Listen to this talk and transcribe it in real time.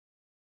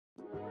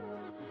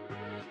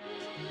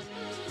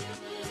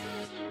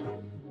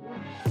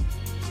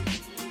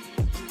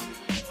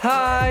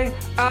Hi,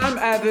 I'm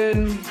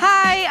Evan,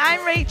 Hi,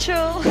 I'm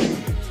Rachel.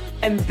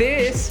 and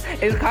this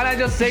is Can I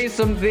Just Say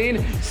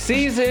Something?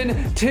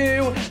 Season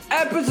 2,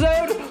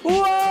 Episode 1!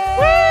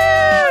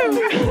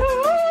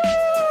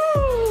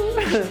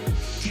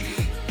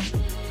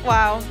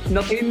 Wow,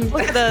 Nothing.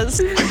 look at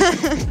us.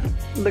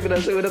 Look at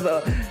us. Who would have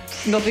thought?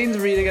 Nothing's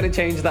really going to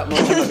change that much,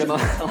 I'm not going to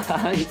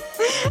lie.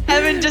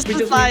 Evan just We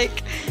was just-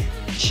 like,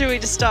 should we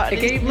just start? It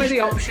gave me the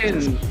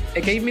option.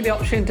 It gave me the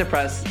option to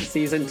press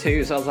Season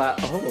 2, so I was like,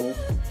 oh,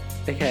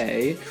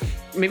 okay.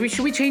 Maybe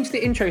should we change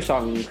the intro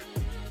song?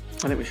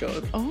 I think we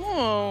should.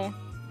 Oh,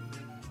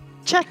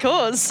 check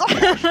us.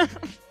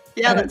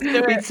 Yeah, let's do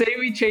We'd it. say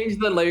we changed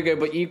the logo,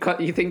 but you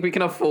think we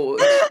can afford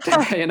to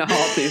pay an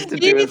artist to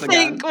do You it again?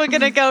 think we're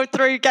gonna go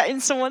through getting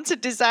someone to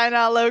design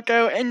our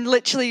logo and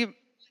literally?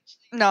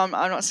 No, I'm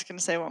not going to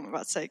say what I'm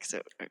about to say because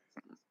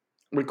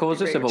We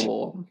caused a civil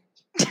war.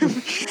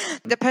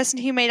 the person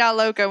who made our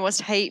logo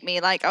must hate me.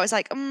 Like I was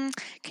like, can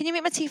you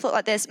make my teeth look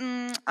like this?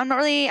 I'm not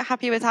really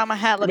happy with how my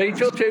hair looks.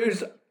 Rachel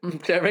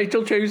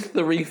chose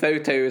 3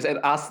 photos and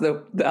asked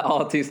the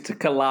artist to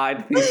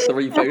collide these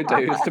 3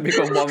 photos to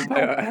become one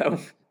photo.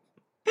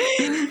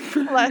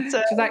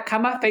 Letter. She's like,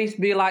 can my face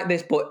be like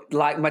this, but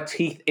like my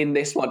teeth in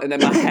this one, and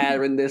then my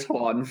hair in this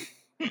one?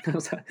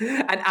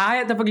 And I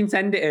had to fucking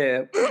send it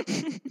here.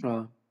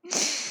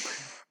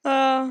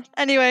 Oh.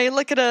 Anyway,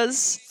 look at us.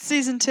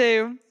 Season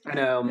 2.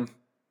 And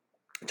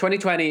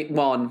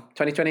 2021.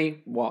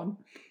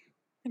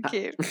 Thank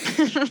you.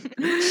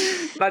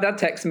 My dad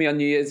texted me on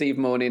New Year's Eve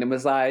morning and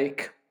was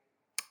like,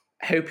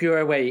 hope you're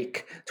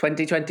awake.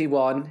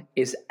 2021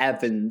 is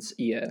Evan's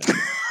year.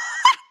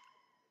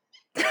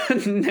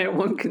 No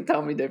one can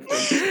tell me different.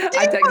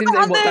 I texted him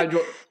saying, what time do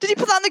you... Did you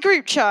put that in the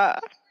group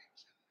chat?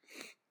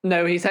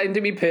 No, he sent it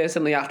to me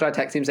personally after I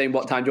texted him saying,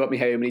 what time do you want me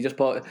home? And he just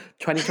put,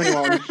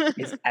 2021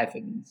 is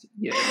Evan's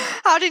year.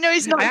 How do you know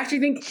he's not I actually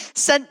think...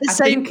 sent the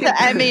same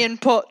to Emmy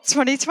and put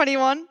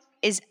 2021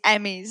 is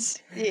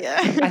Emmy's year?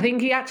 I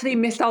think he actually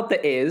missed out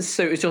the is,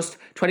 so it was just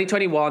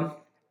 2021,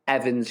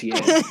 Evan's year.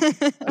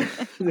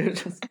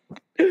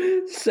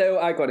 So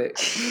I got it.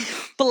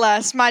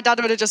 Bless. My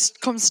dad would have just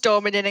come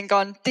storming in and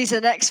gone, these are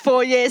the next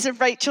 4 years of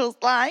Rachel's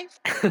life.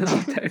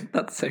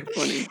 That's so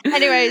funny.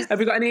 Anyways. Have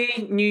you got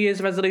any New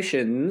Year's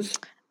resolutions?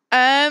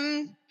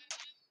 I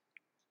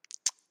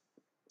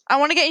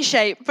want to get in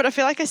shape, but I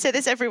feel like I say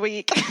this every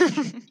week.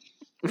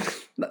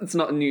 That's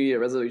not a New Year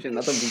resolution.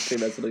 That's a weekly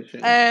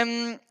resolution.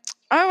 I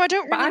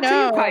don't But really I'd say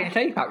know. you're quite in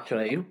shape,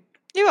 actually.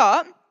 You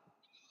are?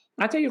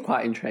 I'd say you're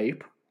quite in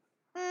shape.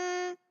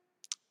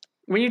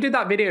 When you did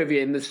that video of you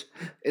in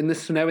the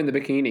snow in the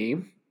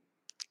bikini,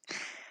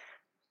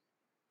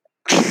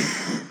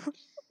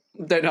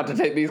 don't have to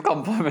take these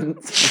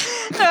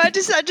compliments. No, I'm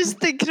just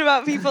thinking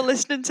about people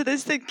listening to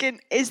this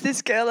thinking, is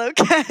this girl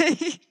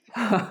okay?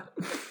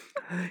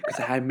 Because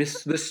I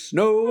miss the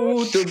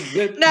snow.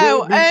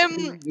 No,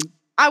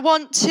 I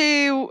want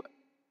to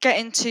get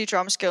into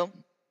drama school.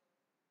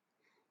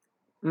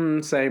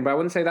 Same, but I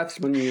wouldn't say that's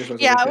my New Year's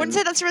resolution. Yeah, I wouldn't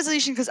say that's a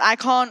resolution because I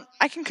can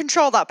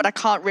control that, but I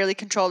can't really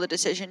control the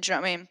decision. Do you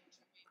know what I mean?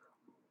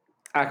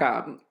 I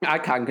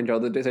can control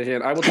the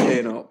decision. I will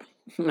turn up.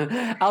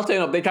 I'll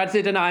turn up. They tried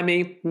to deny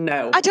me.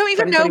 No. I don't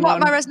even know what 2021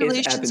 my is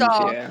resolutions Evan's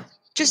are. year.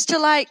 Just to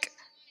like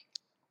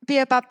be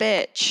a bad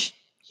bitch.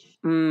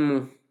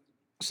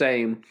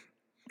 Same.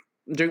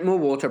 Drink more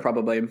water,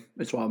 probably.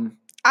 This one.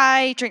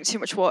 I drink too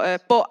much water,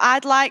 but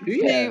I'd like Do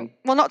you? to.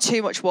 Well, not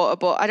too much water,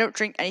 but I don't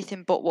drink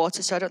anything but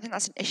water, so I don't think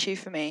that's an issue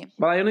for me.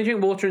 Well, I only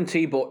drink water and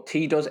tea, but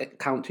tea does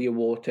count to your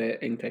water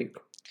intake.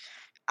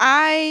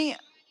 I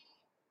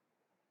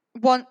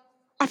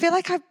feel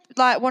like I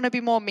want to be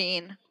more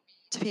mean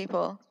to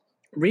people.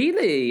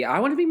 Really? I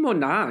want to be more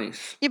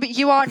nice. Yeah, but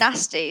you are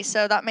nasty,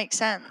 so that makes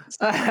sense.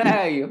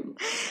 Hey,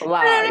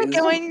 lies.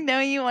 No,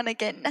 you want to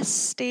get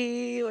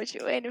nasty. What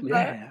you waiting for?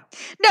 Yeah.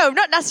 No,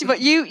 not nasty, but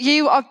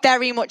you are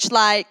very much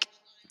like,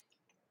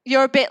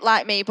 you're a bit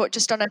like me, but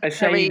just on a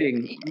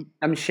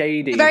I'm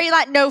shady. very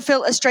like no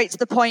filter, straight to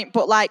the point,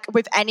 but like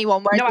with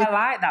anyone. No, I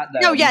like that though.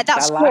 No, yeah,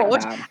 that's I like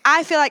good. that.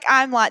 I feel like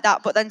I'm like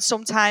that, but then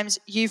sometimes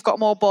you've got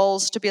more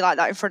balls to be like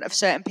that in front of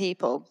certain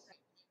people.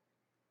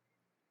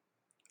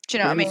 Do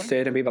you know what I mean?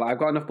 Certain people, I've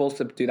got enough balls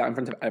to do that in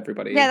front of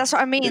everybody. Yeah, that's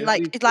what I mean.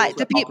 Like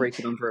the people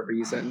operated on for a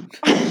reason.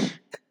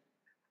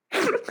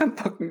 I'm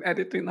fucking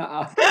editing that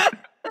out.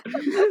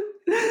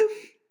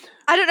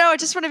 I don't know. I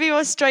just want to be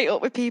more straight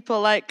up with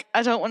people. Like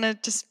I don't want to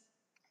just.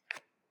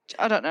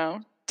 I don't know.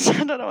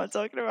 I don't know what I'm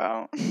talking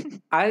about.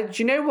 Do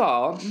you know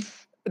what?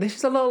 This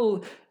is a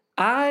little.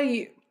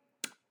 I've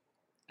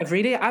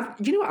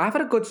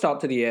had a good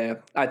start to the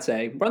year. I'd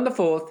say we're on the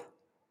 4th.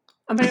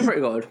 I'm feeling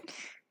pretty good.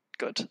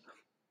 Good.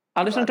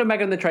 I listened to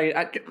Megan the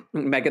Trainer.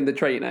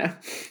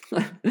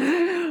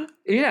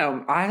 You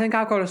know, I think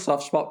I've got a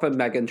soft spot for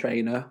Meghan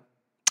Trainor.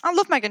 I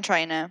love Meghan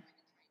Trainor.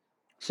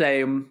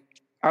 Same.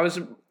 I was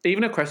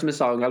even a Christmas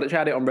song. I literally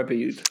had it on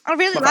repeat. I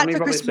really My liked family her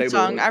probably Christmas so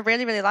song. bored. I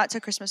really liked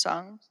her Christmas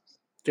song.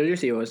 Jojo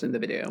Siwa was in the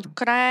video.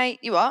 Could I?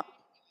 You what?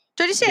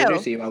 Jojo Jojo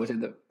Siwa? Siwa was in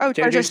the. Oh,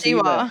 Jojo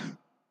Siwa.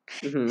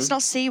 Mhm. It's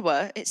not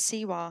Siwa. It's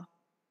Siwa.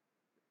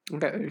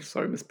 Okay,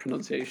 sorry,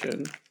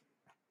 mispronunciation.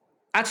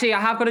 Actually, I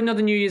have got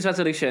another New Year's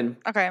resolution.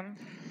 Okay.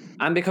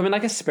 I'm becoming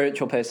like a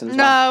spiritual person as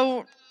well.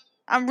 No,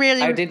 I'm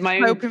really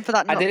hoping for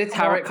that. I did a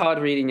tarot card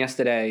reading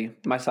yesterday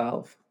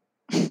myself.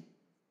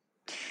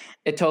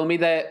 It told me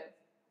that,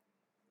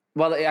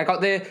 well, I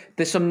got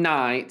there's some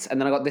knights, and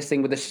then I got this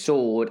thing with a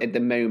sword at the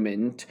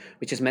moment,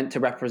 which is meant to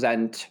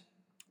represent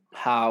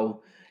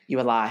how you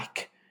are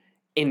like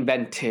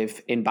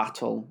inventive in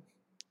battle.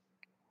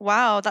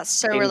 Wow, that's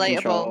so in relatable.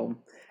 Control.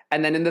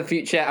 And then in the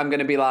future, I'm going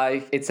to be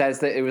like, it says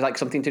that it was like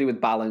something to do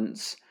with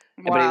balance.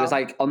 Wow. But it was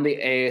like on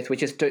the earth,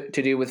 which is to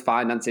do with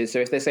finances. So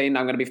if they're saying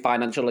I'm going to be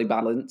financially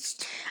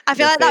balanced, I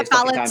feel like that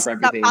balance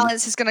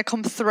is going to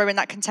come through in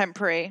that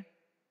contemporary.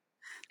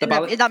 In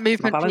that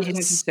movement balance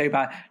piece. is so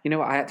bad. You know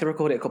what? I had to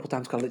record it a couple of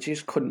times because I literally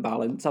just couldn't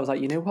balance. I was like,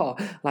 you know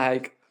what?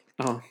 Like,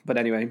 but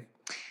anyway.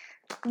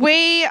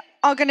 We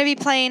are going to be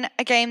playing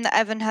a game that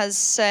Evan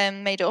has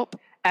made up.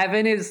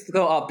 Evan is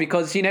thought up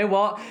because you know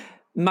what?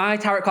 My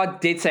tarot card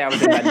did say I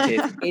was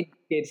inventive. It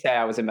did say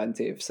I was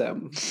inventive.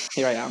 So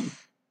here I am.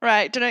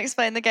 Right. Do you want to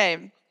explain the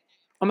game?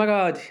 Oh my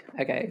God.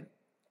 Okay.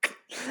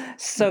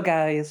 So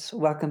guys,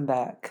 welcome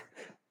back.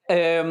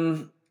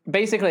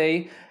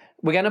 Basically,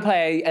 we're going to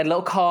play a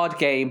little card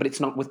game, but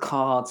it's not with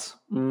cards.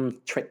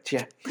 Tricked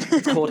you.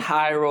 It's called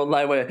Higher or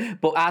Lower.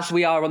 But as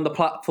we are on the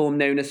platform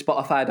known as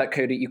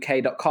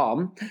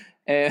spotify.co.uk.com,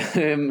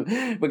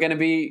 we're going to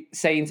be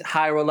saying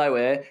higher or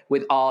lower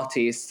with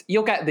artists.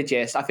 You'll get the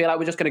gist. I feel like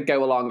we're just going to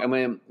go along and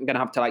we're going to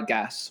have to like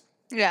guess.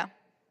 Yeah.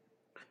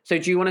 So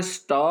do you want to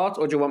start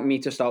or do you want me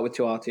to start with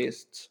two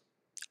artists?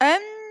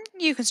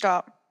 You can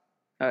start.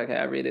 Okay,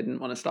 I really didn't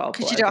want to start.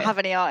 Because you don't have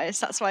any artists.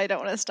 That's why I don't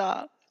want to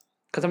start.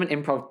 Because I'm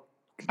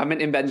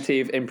an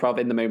inventive improv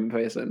in the moment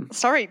person.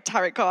 Sorry,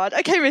 tarot card.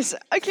 Okay, Miss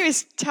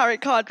tarot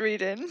card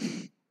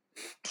reading.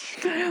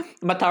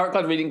 My tarot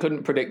card reading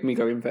couldn't predict me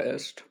going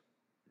first.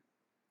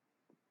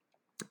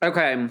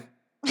 Okay,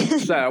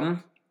 so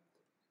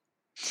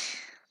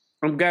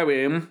I'm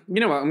going.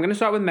 You know what? I'm going to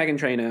start with Meghan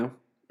Trainor.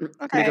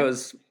 Okay.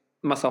 Because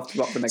my soft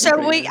spot for Meghan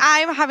Trainor. So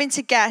I'm having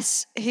to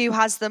guess who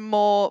has the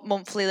more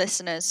monthly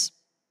listeners.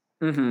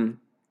 Mm-hmm.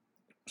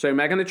 So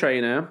Meghan the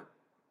Trainor.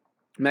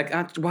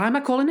 Why am I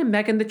calling him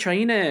Meghan the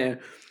Trainor?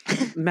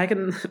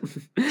 Meghan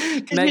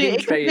Trainor.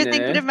 You're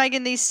thinking of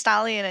Megan Thee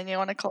Stallion and you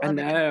want to call him.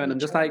 I know, and I'm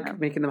just like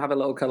making them have a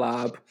little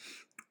collab.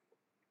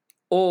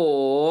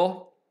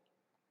 Or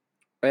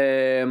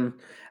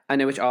I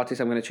know which artist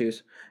I'm going to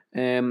choose.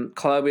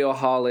 Chloe or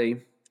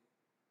Harley.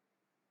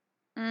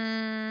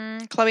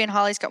 Chloe and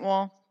Harley's got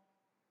more.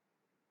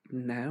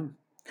 No.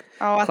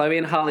 Chloe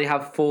and Harley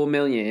have 4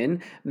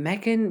 million.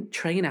 Meghan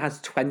Trainor has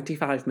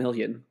 25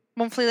 million.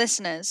 Monthly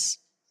listeners?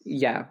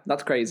 Yeah,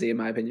 that's crazy in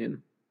my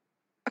opinion.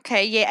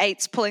 Okay, Year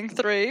 8's pulling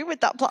through with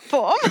that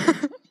platform.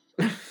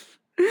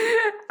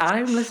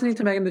 I'm listening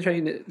to Meghan the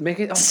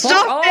Trainor.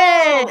 Stop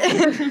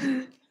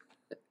it!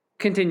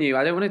 Continue.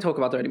 I don't want to talk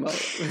about her anymore.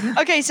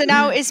 Okay, so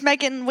now is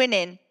Meghan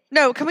winning?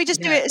 No, can we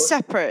just do it as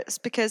separates?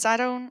 Because I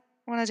don't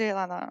want to do it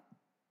like that.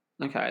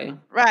 Okay.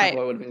 Right.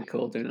 That would have been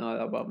cool doing it like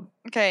that, but...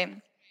 Okay.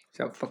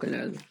 So fucking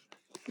is.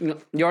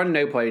 You're on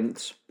no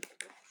points.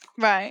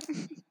 Right.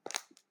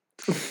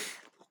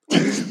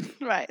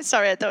 Right.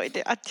 Sorry, I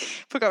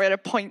forgot we had a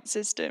point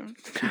system.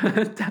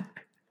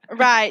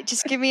 Right.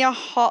 Just give me a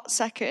hot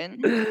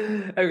second.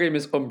 Okay,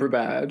 Miss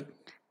Unprepared.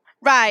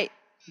 Right.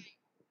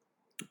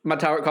 My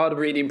tarot card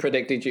reading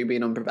predicted you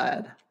being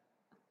unprepared.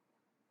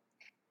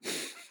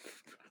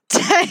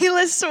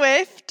 Taylor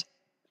Swift.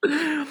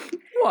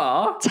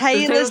 What?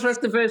 Taylor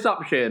Swift the first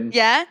option?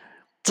 Yeah.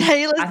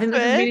 Taylor Swift. I think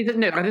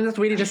that's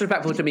really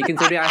disrespectful to me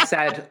considering I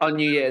said on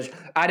New Year's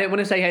I didn't want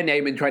to say her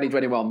name in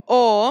 2021.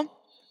 Or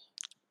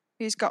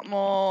who's got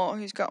more?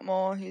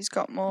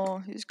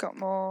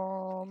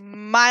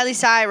 Miley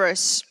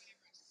Cyrus.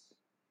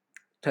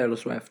 Taylor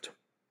Swift.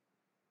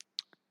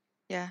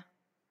 Yeah.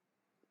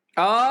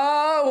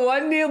 Oh,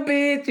 1-0,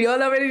 bitch. You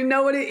all already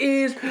know what it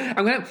is.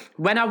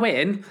 When I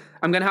win,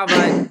 I'm gonna have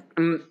like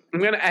I'm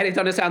gonna edit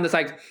on a sound that's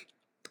like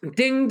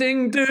ding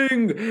ding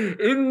ding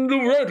in the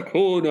red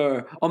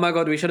corner. Oh my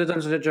God, we should have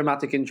done such a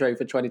dramatic intro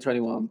for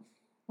 2021.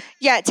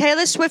 Yeah,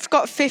 Taylor Swift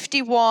got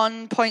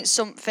 51 point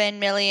something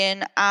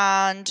million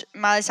and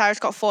Miley Cyrus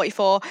got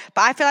 44.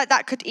 But I feel like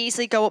that could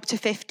easily go up to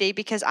 50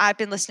 because I've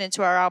been listening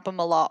to her album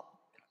a lot.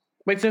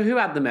 Wait, so who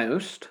had the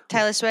most?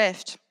 Taylor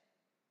Swift.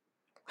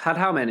 Had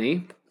how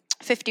many?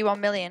 51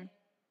 million.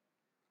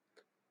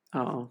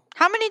 Oh.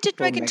 How many did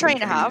Meghan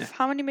Trainor have?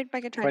 How many made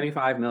Meghan Trainor?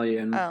 25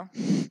 million. Oh.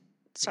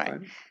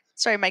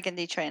 Sorry, Meghan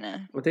Thee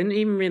Trainor. I didn't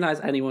even realise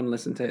anyone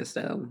listened to it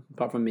still,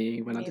 apart from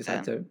me when I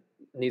decided to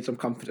need some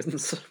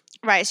confidence.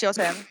 Right, it's your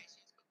turn.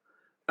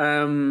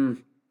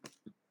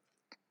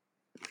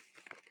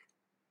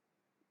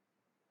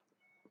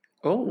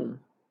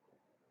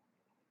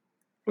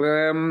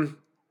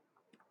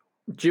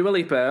 Dua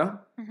Lipa.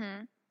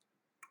 Mm-hmm.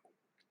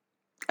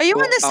 Are you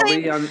on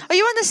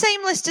the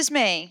same list as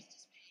me?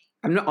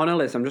 I'm not on a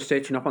list. I'm just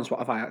searching up on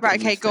Spotify.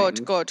 Right. Okay.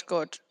 Good.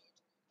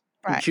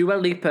 Right. Dua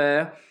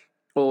Lipa,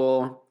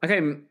 or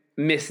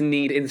Miss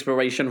need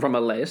inspiration from a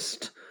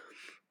list.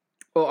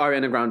 Or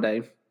Ariana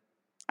Grande.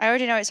 I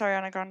already know it's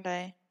Ariana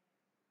Grande.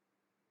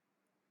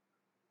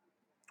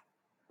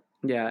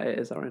 Yeah, it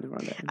is Ariana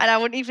Grande. And I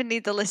wouldn't even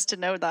need the list to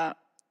know that.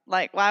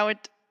 Like, why would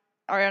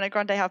Ariana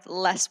Grande have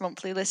less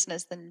monthly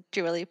listeners than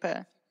Dua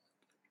Lipa?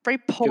 Very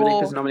poor. Dua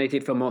Lipa's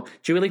nominated for more.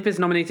 Dua Lipa's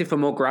nominated for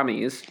more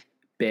Grammys.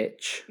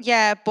 Bitch.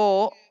 Yeah,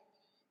 but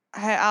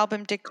her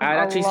album did come I'd a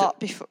actually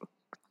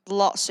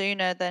lot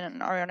sooner than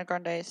Ariana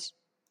Grande's.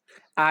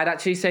 I'd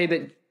actually say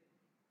that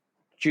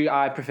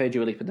I prefer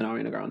Dua Lipa than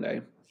Ariana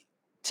Grande.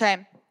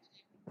 Same.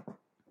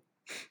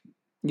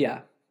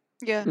 Yeah.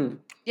 Yeah. Mm.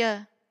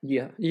 Yeah.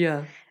 Yeah.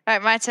 Yeah.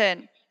 Right, my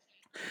turn.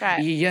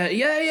 Right. Yeah.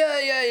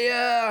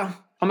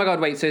 Oh my god,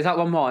 wait, so is that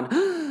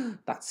 1-1?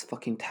 That's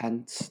fucking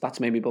tense. That's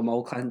made me bum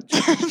all clench.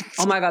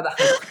 Oh my god,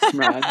 that's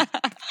right.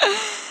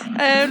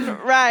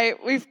 Right,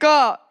 we've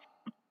got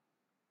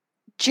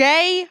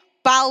J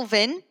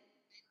Balvin.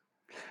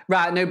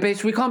 Right, no,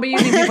 bitch, we can't be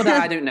using people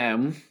that I don't know.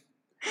 Who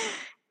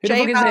the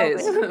J fuck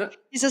is this? Balvin.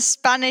 He's a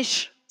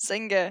Spanish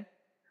singer.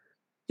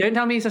 Don't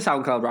tell me he's a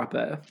SoundCloud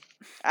rapper.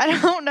 I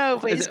don't know,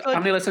 but it's How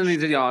many listeners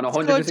is he on?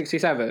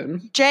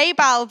 167? J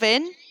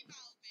Balvin.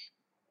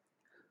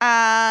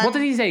 And What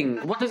does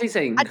he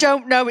sing? I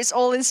don't know, it's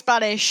all in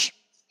Spanish.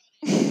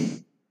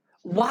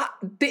 What?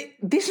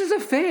 This is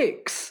a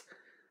fix.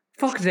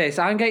 Fuck this.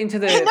 I'm getting to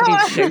the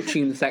fucking show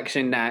tune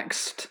section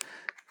next.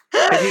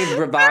 I need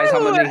to revise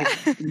how many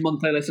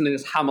monthly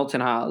listeners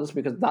Hamilton has,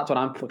 because that's what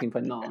I'm fucking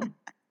putting on.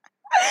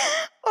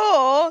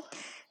 Or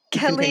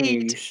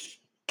Continue.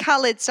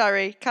 Khalid.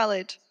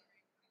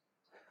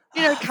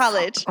 You know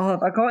Khalid. Oh,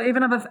 I can't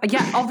even have a...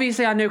 Yeah,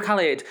 obviously I know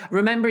Khalid.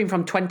 Remember him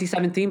from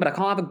 2017, but I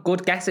can't have a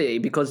good guess at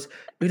it because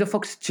who the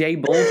fuck's J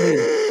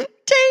Balvin?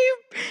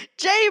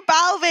 J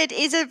Balvin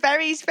is a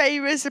very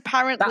famous,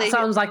 apparently. That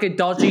sounds like a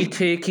dodgy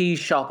turkey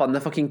shop on the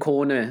fucking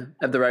corner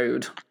of the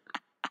road.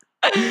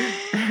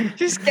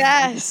 Just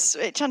guess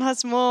which one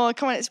has more.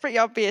 Come on, it's pretty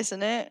obvious,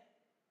 isn't it?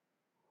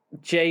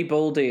 J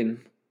Balvin.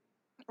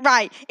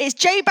 Right, it's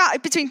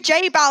between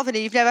J Balvin,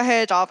 who you've never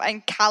heard of,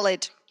 and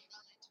Khalid.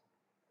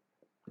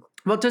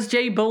 What does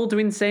J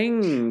Baldwin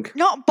sing?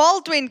 Not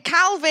Baldwin,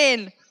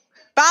 Calvin.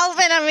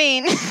 Balvin, I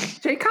mean.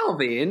 J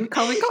Calvin?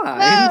 Calvin Klein?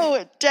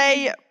 No,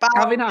 J Balvin.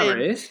 Calvin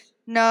Harris?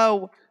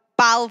 No,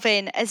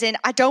 Balvin, as in,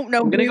 I don't know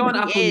I'm going to who go on he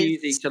Apple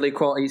is. Music to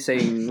look what he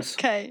sings.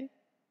 Okay.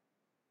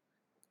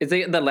 Is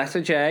it the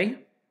letter J?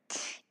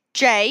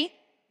 J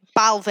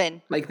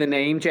Balvin. Like the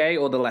name J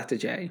or the letter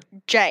J?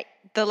 J,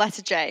 the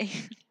letter J.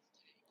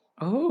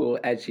 Oh,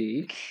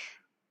 edgy.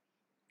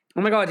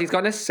 Oh my god, he's got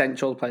an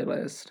essential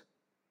playlist.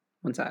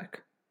 One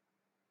sec.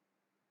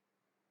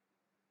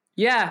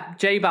 Yeah,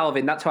 J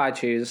Balvin, that's who I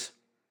choose.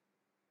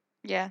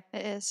 Yeah,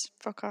 it is.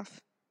 Fuck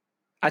off.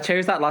 I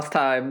chose that last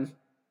time.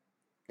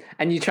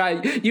 And you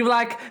were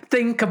like,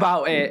 think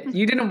about it.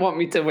 You didn't want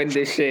me to win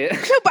this shit.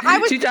 No, but I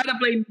was... She tried to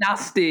play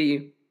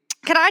nasty.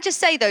 Can I just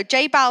say, though,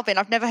 J Balvin,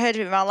 I've never heard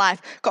of him in my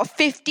life, got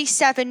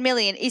 57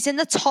 million. He's in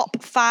the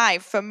top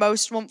 5 for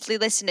most monthly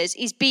listeners.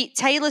 He's beat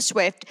Taylor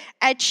Swift,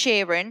 Ed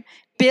Sheeran,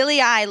 Billie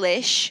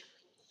Eilish.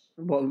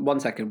 One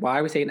second. Why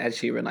are we saying Ed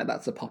Sheeran like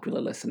that's a popular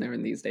listener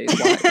in these days?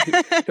 Why?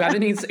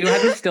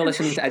 whoever's still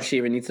listening to Ed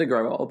Sheeran needs to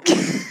grow up.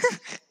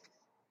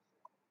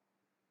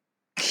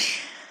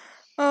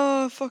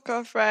 Oh, fuck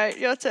off. Right,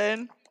 your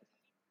turn.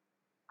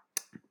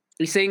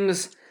 He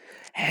sings,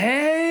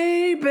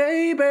 "Hey,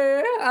 baby,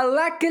 I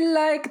like it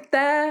like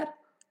that."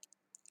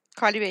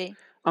 Cardi B.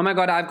 Oh my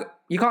god,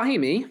 you can't hear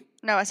me?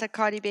 No, I said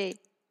Cardi B.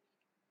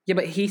 Yeah,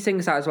 but he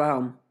sings that as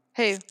well.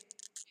 Who?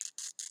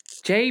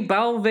 J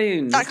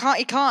Balvin.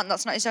 He can't.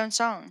 That's not his own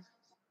song.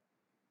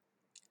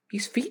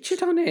 He's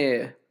featured on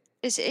it.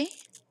 Is he?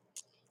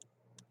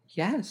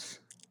 Yes.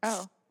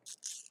 Oh.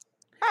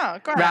 Oh,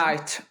 great.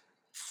 Right.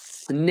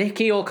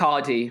 Nicki or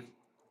Cardi?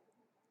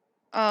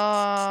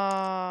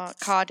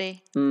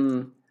 Cardi.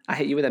 I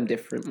hit you with them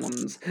different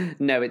ones.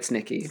 No, it's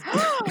Nicki.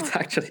 It's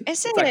actually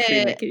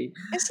Nicki.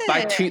 Is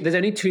it? There's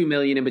only 2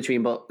 million in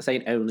between, but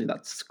saying only,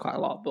 that's quite a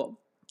lot. But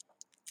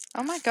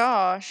oh my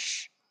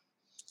gosh.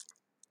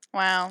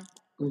 Wow.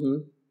 Mm-hmm.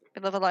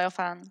 We love a loyal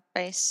fan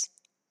base.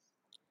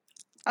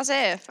 As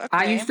if. Okay.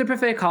 I used to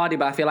prefer Cardi,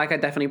 but I feel like I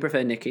definitely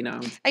prefer Nicki now.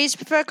 I used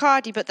to prefer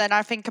Cardi, but then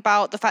I think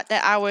about the fact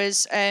that I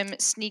was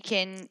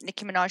sneaking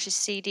Nicki Minaj's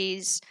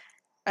CDs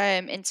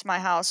into my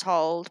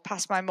household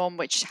past my mum,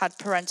 which had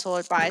parental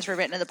advisory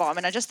written at the bottom,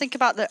 and I just think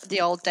about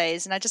the old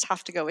days, and I just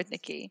have to go with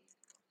Nicki.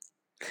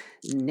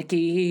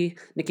 Nicki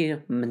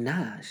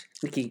Minaj.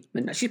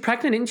 She's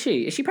pregnant, isn't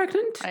she? Is she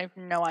pregnant? I have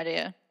no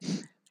idea.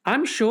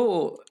 I'm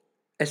sure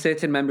a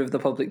certain member of the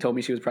public told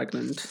me she was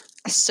pregnant.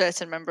 A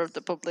certain member of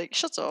the public.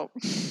 Shut up.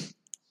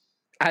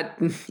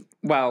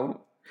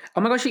 Well, oh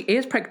my gosh, she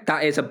is pregnant.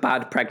 That is a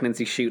bad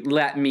pregnancy shoot.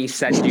 Let me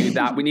send you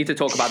that. We need to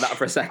talk about that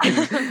for a second.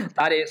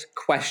 That is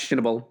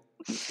questionable.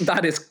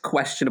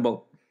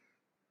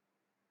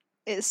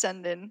 It's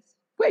sending.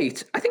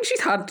 Wait, I think she's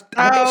had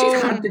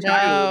the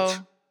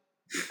child.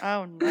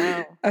 Oh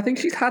no. I think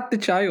she's had the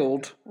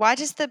child. Why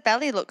does the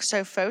belly look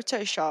so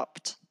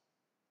photoshopped?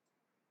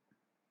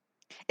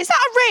 Is that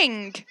a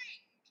ring?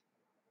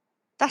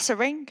 That's a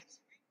ring.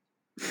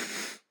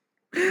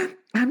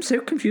 I'm so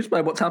confused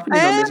by what's happening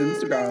on this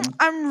Instagram.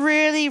 I'm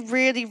really,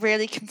 really,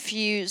 really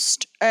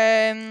confused.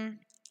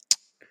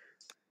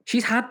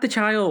 She's had the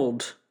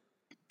child.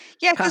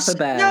 Yeah, Papa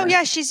Bear. no,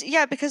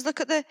 yeah, because look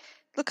at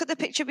the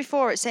picture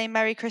before it saying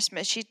Merry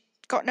Christmas. She's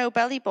got no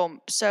belly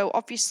bump, so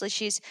obviously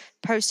she's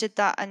posted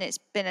that, and it's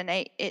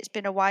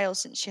been a while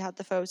since she had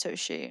the photo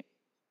shoot.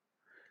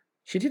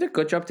 She did a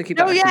good job to keep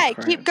Oh that. yeah,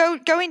 keep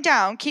going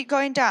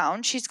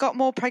down. She's got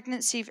more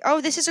pregnancy. Oh,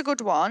 this is a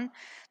good one.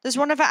 There's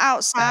one of her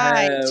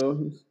outside.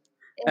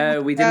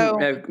 We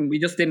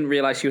just didn't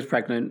realize she was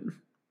pregnant.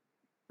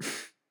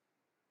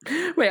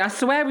 Wait, I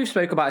swear we've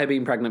spoke about her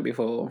being pregnant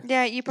before.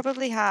 Yeah, you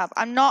probably have.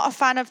 I'm not a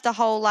fan of the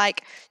whole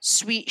like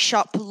sweet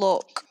shop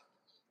look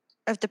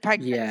of the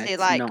pregnancy,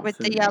 like with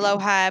the yellow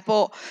hair.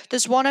 But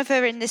there's one of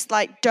her in this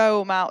like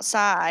dome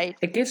outside.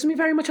 It gives me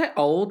very much like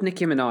old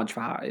Nicki Minaj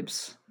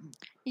vibes.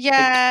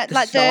 Yeah,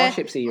 like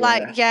Starships era.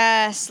 Like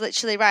yes,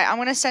 literally right. I'm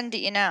gonna send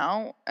it you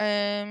now.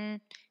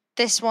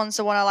 This one's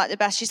the one I like the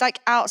best. She's like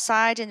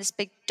outside in this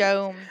big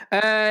dome.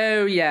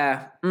 Oh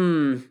yeah,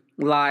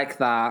 like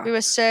that. We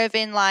were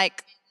serving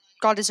like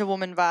God is a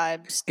woman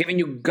vibes. Giving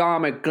you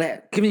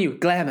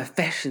glamour,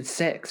 fashion,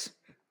 sex.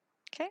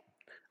 Okay.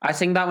 I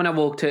sing that when I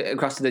walk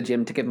across to the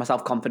gym to give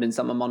myself confidence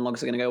that my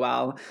monologues are going to go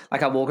well.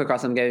 Like I walk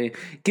across and go,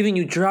 giving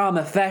you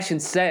drama, fashion,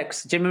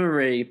 sex. Jim and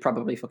Marie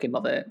probably fucking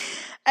love it.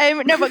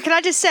 No, but can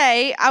I just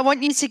say, I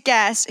want you to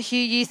guess who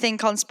you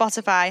think on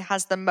Spotify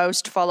has the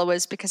most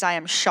followers, because I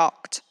am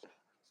shocked.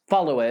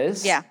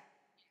 Followers? Yeah.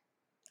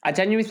 I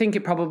genuinely think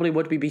it probably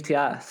would be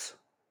BTS.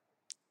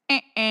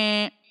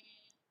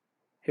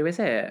 Who is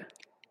it?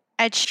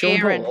 Ed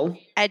Sheeran.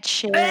 Ed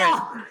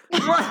Sheeran.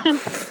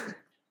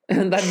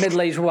 And then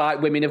middle-aged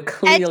white women have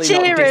clearly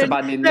not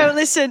disabandoned. No,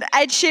 listen,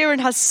 Ed Sheeran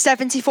has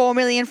 74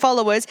 million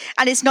followers,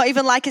 and it's not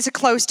even like it's a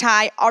close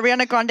tie.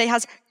 Ariana Grande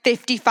has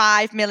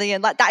 55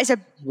 million. Like, that is a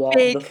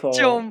big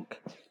jump.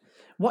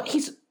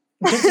 Does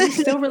he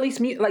still release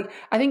music? Like,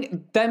 I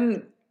think that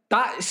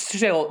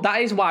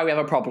is why we have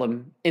a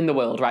problem in the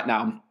world right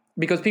now,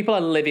 because people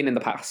are living in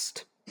the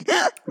past.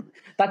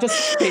 That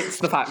just fits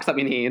the facts that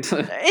we need. It's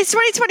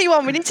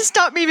 2021. We need to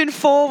start moving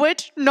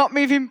forward, not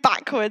moving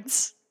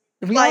backwards.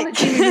 We are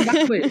literally moving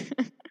backwards.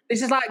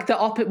 This is like the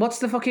opposite. What's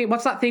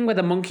that thing where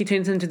the monkey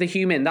turns into the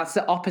human? That's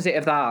the opposite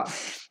of that.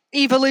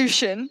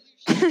 Evolution.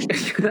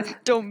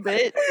 Dumb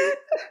bitch.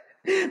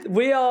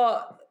 We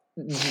are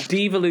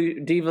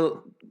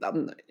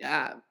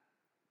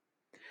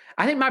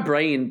I think my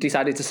brain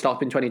decided to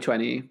stop in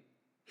 2020.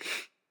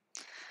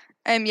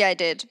 Yeah, I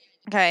did.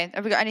 Okay,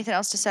 have we got anything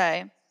else to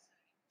say?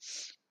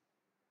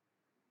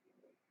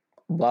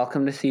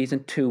 Welcome to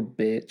season 2,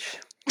 bitch.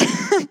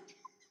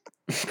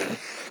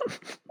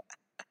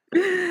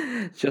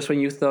 Just when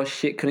you thought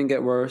shit couldn't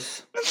get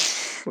worse,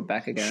 we're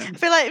back again. I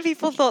feel like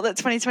people thought that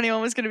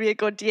 2021 was going to be a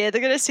good year.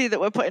 They're going to see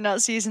that we're putting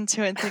out season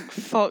 2 and think,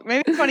 fuck,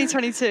 maybe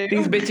 2022.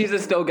 These bitches are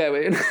still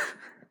going.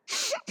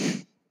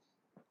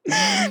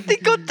 The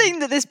good thing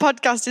that this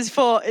podcast is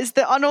for is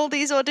that on all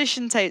these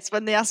audition tapes,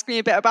 when they ask me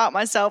a bit about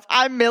myself,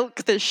 I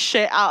milk the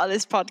shit out of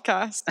this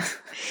podcast.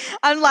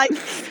 I'm like,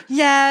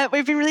 yeah,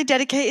 we've been really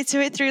dedicated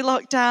to it through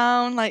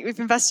lockdown. Like, we've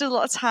invested a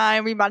lot of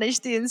time. We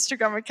managed the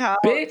Instagram account.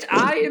 Bitch,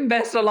 I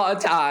invest a lot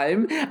of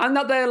time. I'm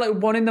not there like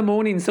 1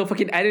 a.m. still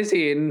fucking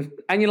editing.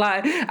 And you're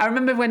like, I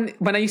remember when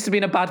I used to be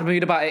in a bad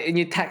mood about it and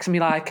you'd text me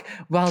like,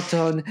 well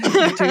done,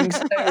 you're doing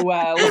so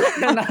well.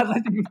 And I'd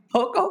like,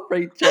 fuck off,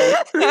 Rachel.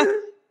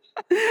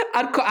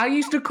 I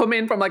used to come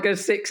in from like a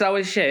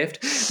 6-hour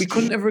shift. We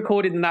couldn't have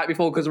recorded the night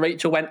before because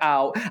Rachel went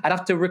out. I'd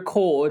have to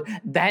record,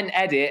 then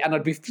edit, and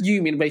I'd be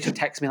fuming. Rachel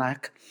texts me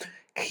like,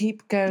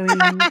 keep going,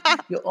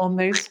 you're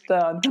almost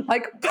done.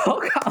 Like,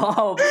 fuck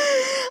off.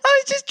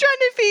 I was just trying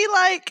to be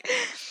like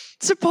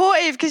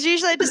supportive, because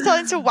usually I just tell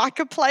him to whack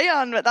a play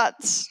on, but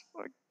that's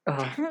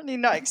apparently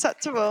not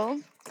acceptable.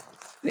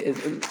 It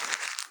isn't.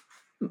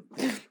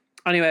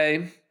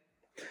 Anyway,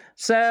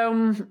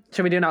 so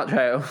shall we do an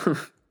outro?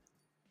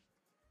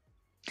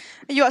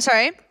 You what,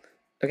 sorry?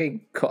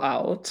 Okay, cut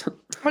out.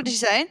 What did you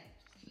say?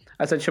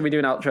 I said, shall we do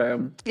an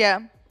outro?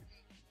 Yeah.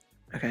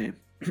 Okay.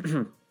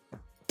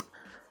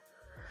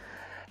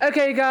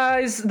 Okay,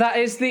 guys, that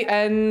is the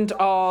end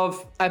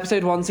of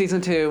episode 1,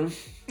 season 2.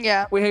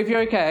 Yeah. We hope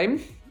you're okay.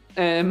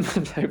 I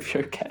hope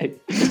you're okay.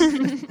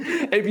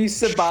 If you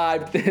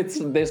survived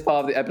this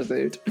part of the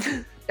episode.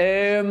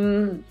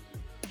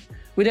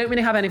 We don't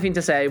really have anything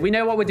to say. We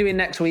know what we're doing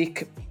next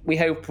week. We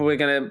hope we're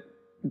going to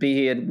be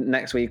here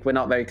next week. We're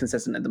not very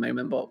consistent at the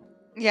moment, but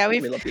yeah, we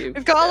love you.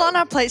 We've got a lot on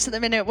our plates at the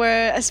minute.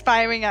 We're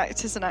aspiring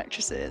actors and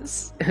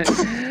actresses.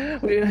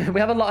 we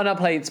have a lot on our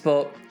plates,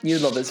 but you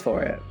love us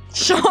for it.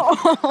 Sure.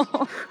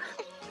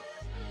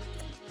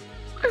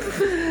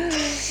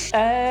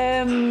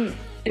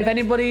 If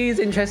anybody's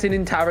interested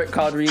in tarot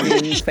card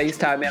readings,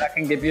 FaceTime me and I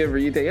can give you a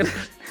reading.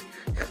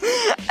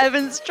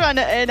 Evan's trying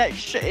to earn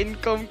extra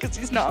income because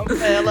he's not on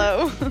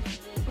furlough.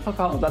 Oh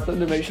god, that's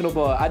an emotional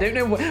boy. I don't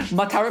know.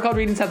 My tarot card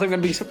reading says I'm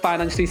going to be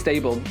financially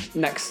stable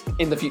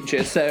in the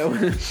future, so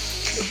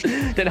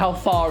don't know how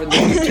far in the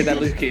future they're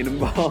looking.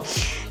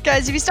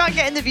 Guys, if you start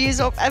getting the views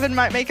up, Evan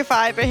might make a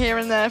fiver here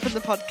and there from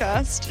the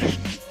podcast.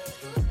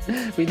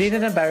 We need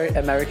an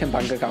American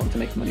bank account to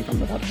make money from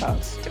the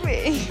podcast. Do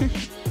we?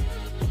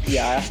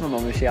 Yeah, I asked my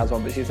mum if she has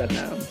one, but she said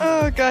no.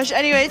 Oh gosh.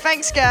 Anyway,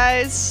 thanks,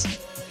 guys.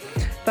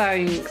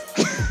 Thanks.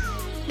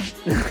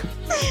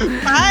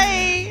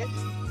 Bye.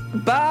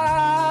 Bye.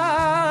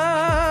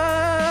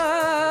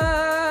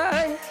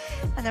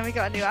 And then we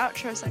got a new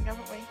outro song,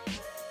 haven't we?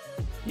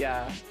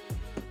 Yeah.